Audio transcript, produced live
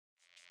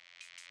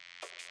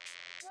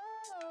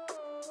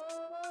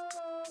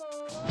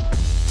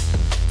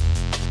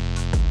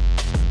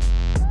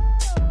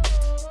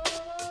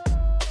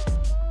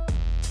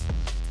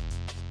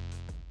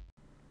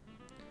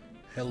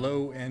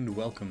Hello and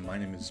welcome. My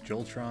name is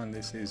Joltron.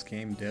 This is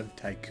Game Dev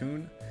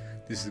Tycoon.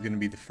 This is going to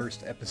be the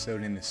first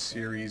episode in a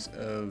series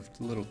of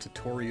little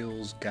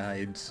tutorials,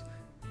 guides,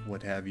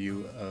 what have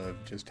you,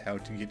 of just how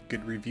to get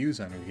good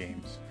reviews on your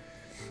games.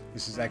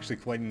 This is actually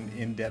quite an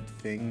in-depth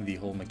thing, the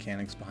whole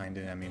mechanics behind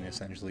it. I mean,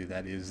 essentially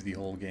that is the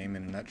whole game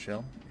in a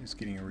nutshell, is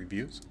getting your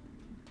reviews.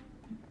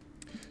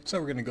 So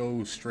we're going to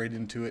go straight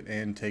into it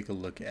and take a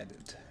look at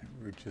it.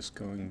 We're just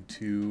going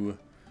to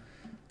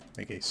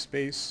make a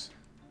space.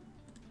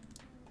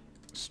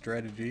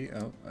 Strategy,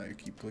 oh, I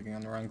keep clicking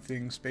on the wrong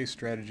thing, space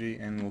strategy,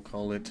 and we'll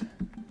call it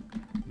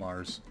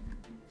Mars.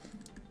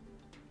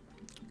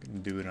 We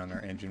can do it on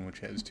our engine, which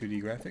has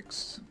 2D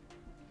graphics.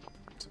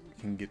 So we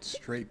can get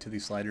straight to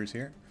these sliders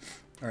here.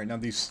 Alright, now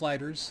these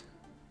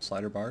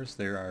slider bars,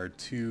 there are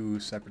two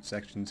separate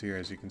sections here,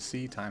 as you can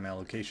see, time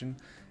allocation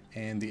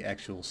and the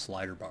actual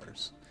slider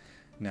bars.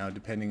 Now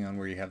depending on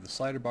where you have the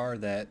slider bar,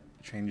 that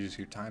changes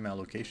your time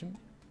allocation.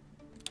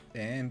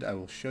 And I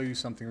will show you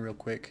something real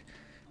quick.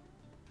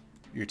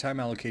 Your time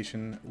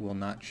allocation will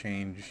not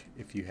change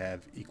if you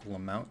have equal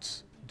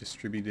amounts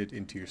distributed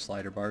into your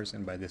slider bars,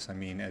 and by this I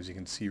mean, as you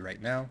can see right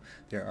now,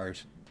 they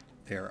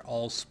are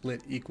all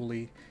split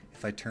equally.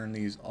 If I turn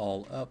these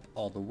all up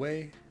all the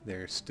way,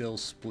 they're still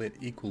split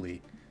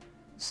equally.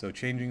 So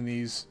changing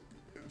these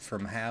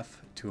from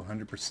half to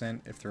 100%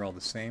 if they're all the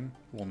same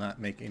will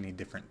not make any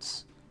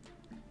difference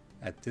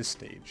at this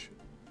stage.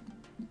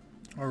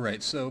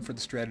 Alright, so for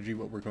the strategy,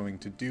 what we're going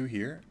to do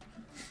here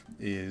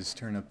is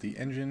turn up the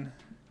engine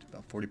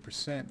about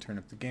 40%, turn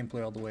up the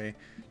gameplay all the way,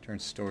 turn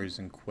stories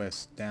and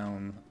quests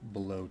down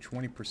below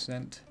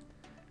 20%.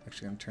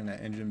 Actually, I'm going to turn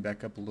that engine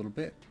back up a little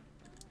bit.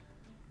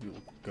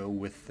 We'll go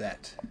with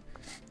that.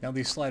 Now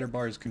these slider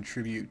bars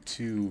contribute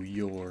to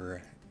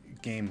your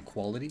game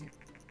quality,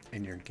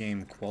 and your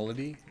game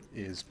quality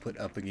is put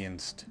up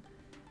against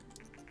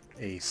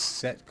a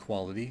set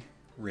quality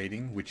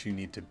rating, which you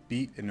need to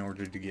beat in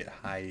order to get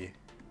high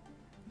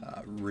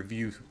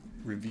review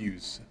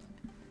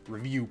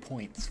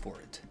points for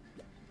it.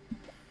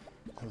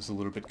 That was a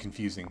little bit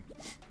confusing.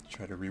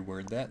 Try to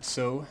reword that.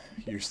 So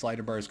your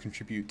slider bars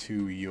contribute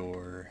to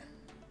your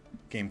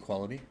game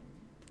quality,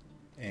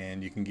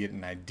 and you can get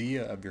an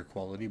idea of your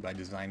quality by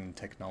design and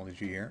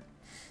technology here.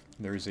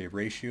 There's a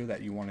ratio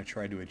that you want to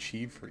try to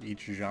achieve for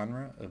each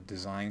genre of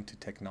design to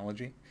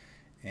technology,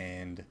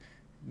 and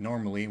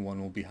normally one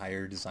will be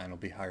higher, design will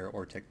be higher,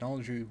 or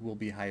technology will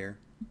be higher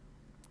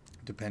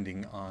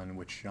depending on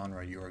which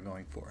genre you are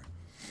going for.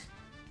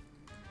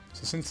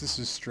 So since this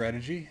is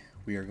strategy,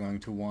 we are going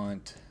to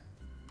want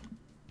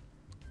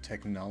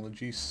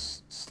technology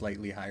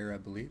slightly higher, I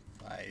believe.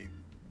 I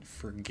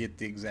forget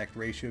the exact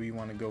ratio you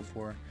want to go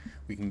for.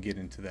 We can get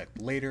into that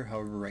later.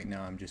 However, right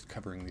now I'm just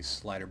covering these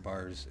slider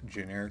bars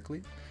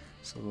generically.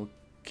 So we'll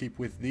keep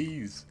with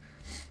these.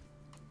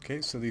 Okay,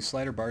 so these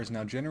slider bars,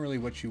 now generally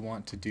what you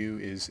want to do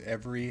is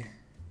every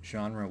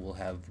genre will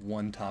have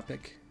one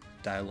topic,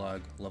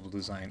 dialogue, level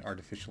design,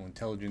 artificial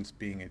intelligence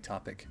being a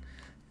topic.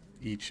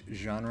 Each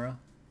genre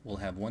will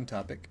have one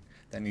topic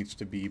that needs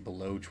to be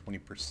below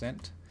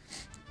 20%,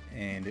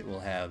 and it will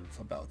have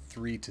about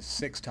 3 to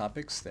 6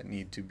 topics that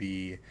need to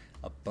be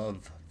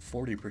above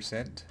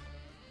 40%,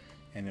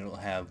 and it'll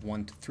have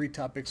 1 to 3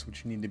 topics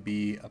which need to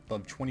be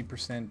above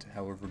 20%,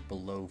 however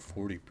below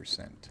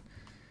 40%.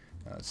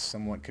 It's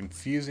somewhat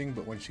confusing,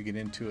 but once you get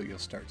into it you'll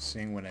start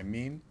seeing what I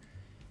mean.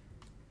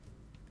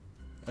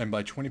 And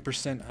by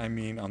 20% I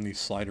mean on these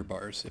slider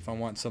bars. If I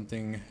want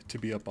something to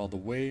be up all the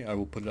way, I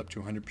will put it up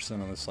to 100%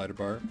 on the slider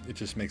bar. It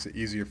just makes it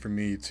easier for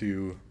me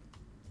to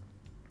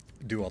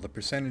do all the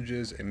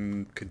percentages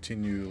and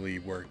continually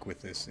work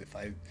with this. If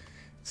I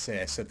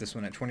say I set this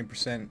one at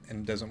 20%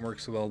 and it doesn't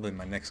work so well, then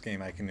my next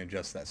game I can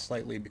adjust that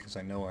slightly because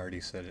I know I already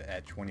set it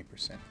at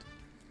 20%.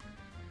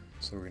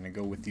 So we're going to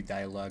go with the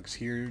dialogues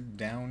here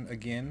down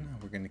again.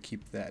 We're going to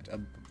keep that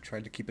up,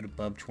 try to keep it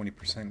above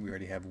 20%. We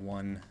already have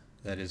one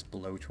that is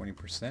below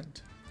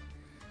 20%.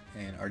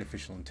 And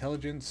artificial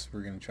intelligence,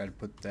 we're going to try to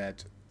put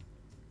that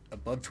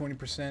above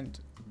 20%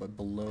 but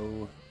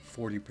below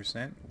 40%.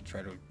 We'll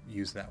try to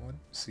use that one,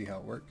 see how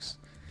it works,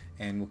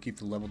 and we'll keep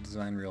the level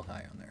design real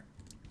high on there.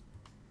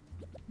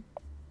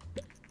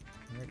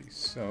 Alrighty,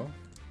 so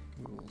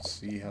we'll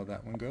see how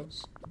that one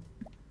goes.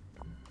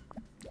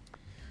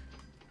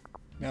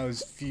 Now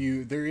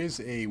there is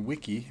a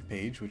wiki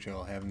page which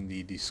I'll have in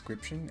the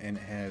description, and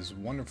it has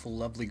wonderful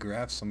lovely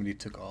graphs. Somebody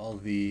took all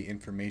the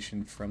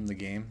information from the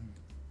game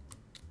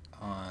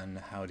on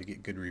how to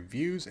get good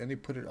reviews and they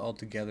put it all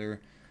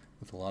together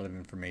with a lot of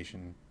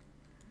information.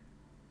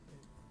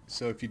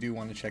 So if you do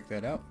want to check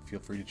that out, feel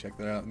free to check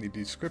that out in the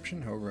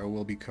description. However, I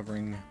will be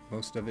covering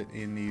most of it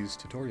in these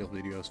tutorial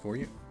videos for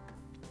you.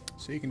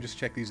 So you can just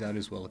check these out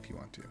as well if you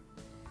want to.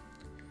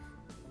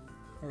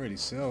 Alrighty,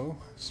 so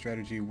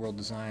strategy, world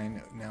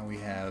design. Now we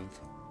have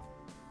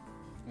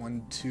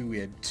we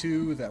had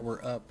two that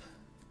were up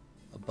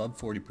above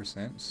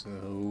 40%, so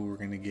we're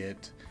going to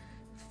get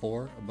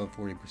 4 above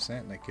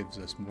 40%. That gives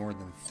us more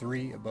than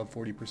 3 above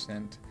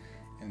 40%.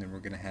 And then we're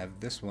going to have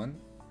this one,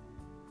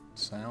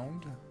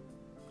 sound.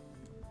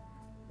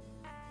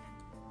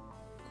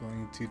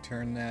 Going to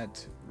turn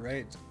that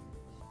right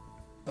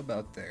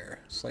about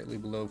there, slightly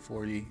below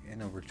 40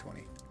 and over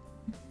 20.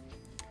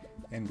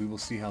 And we will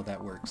see how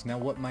that works. Now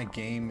what my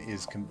game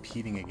is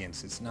competing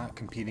against, it's not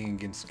competing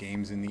against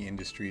games in the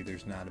industry.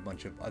 There's not a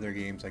bunch of other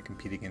games I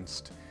compete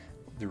against.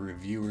 The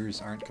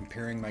reviewers aren't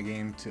comparing my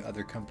game to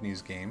other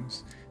companies'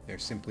 games. They're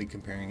simply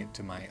comparing it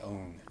to my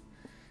own.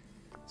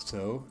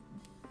 So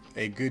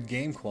a good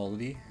game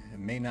quality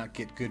may not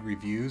get good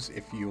reviews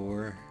if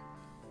your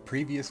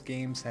previous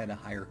games had a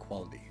higher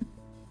quality.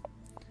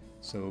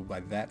 So by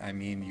that I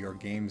mean your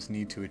games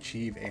need to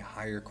achieve a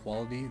higher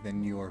quality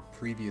than your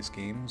previous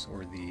games,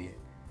 or the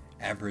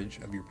average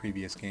of your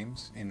previous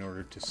games, in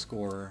order to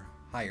score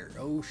higher.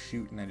 Oh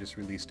shoot, and I just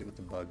released it with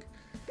a bug.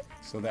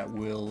 So that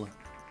will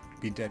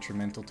be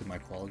detrimental to my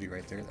quality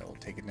right there. That will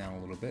take it down a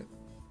little bit.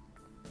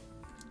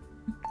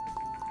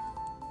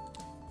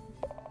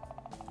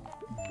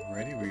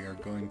 Alrighty, we are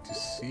going to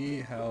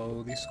see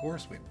how the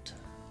scores went.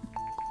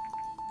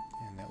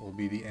 And that will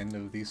be the end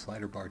of the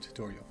slider bar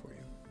tutorial for you.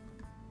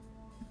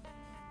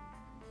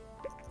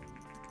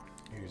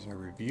 Here's our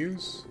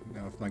reviews.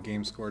 Now if my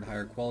game scored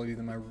higher quality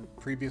than my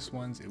previous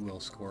ones, it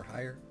will score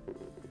higher.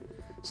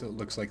 So it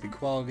looks like the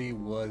quality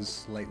was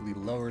slightly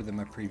lower than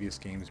my previous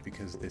games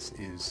because this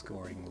is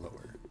scoring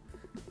lower.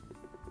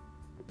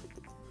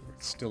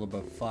 It's still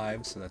above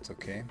 5, so that's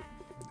okay.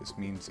 This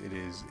means it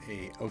is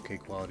a okay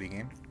quality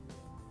game.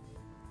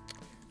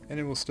 And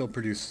it will still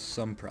produce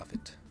some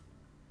profit.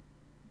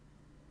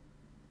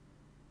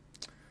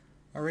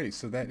 Alrighty,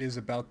 so that is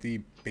about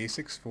the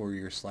basics for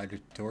your slider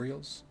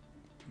tutorials.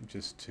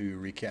 Just to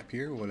recap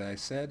here what I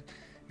said,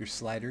 your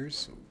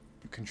sliders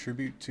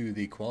contribute to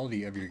the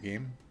quality of your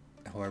game.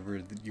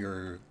 However,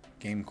 your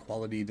game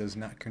quality does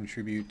not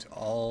contribute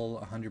all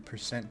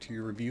 100% to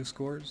your review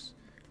scores.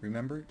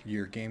 Remember,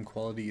 your game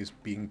quality is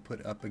being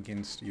put up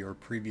against your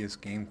previous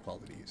game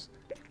qualities.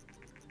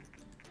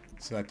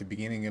 So at the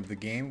beginning of the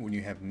game, when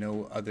you have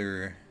no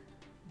other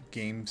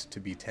games to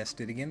be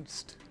tested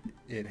against,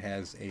 it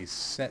has a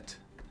set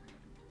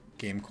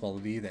game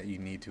quality that you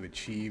need to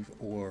achieve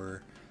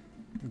or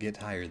get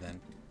higher than.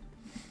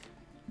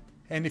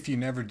 And if you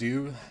never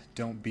do,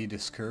 don't be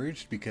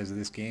discouraged, because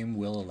this game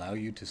will allow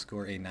you to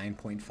score a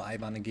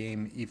 9.5 on a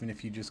game. Even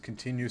if you just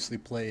continuously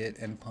play it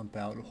and pump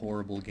out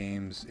horrible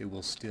games, it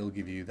will still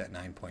give you that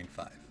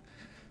 9.5.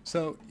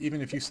 So even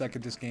if you suck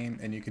at this game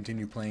and you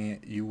continue playing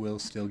it, you will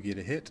still get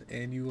a hit,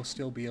 and you will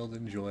still be able to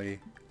enjoy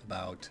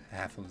about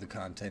half of the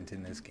content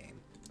in this game.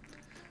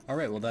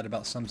 Alright, well that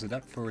about sums it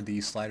up for the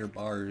slider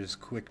bars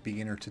quick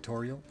beginner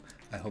tutorial.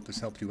 I hope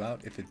this helped you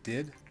out. If it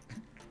did,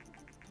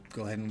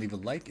 go ahead and leave a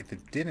like. If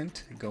it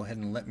didn't, go ahead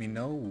and let me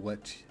know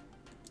what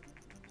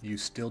you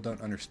still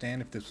don't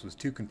understand. If this was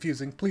too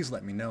confusing, please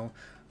let me know.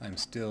 I'm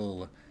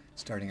still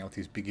starting out with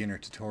these beginner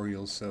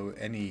tutorials, so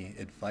any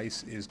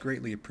advice is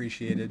greatly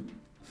appreciated.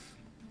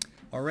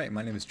 Alright,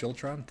 my name is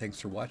Joltron. Thanks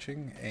for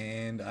watching,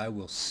 and I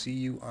will see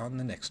you on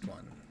the next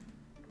one.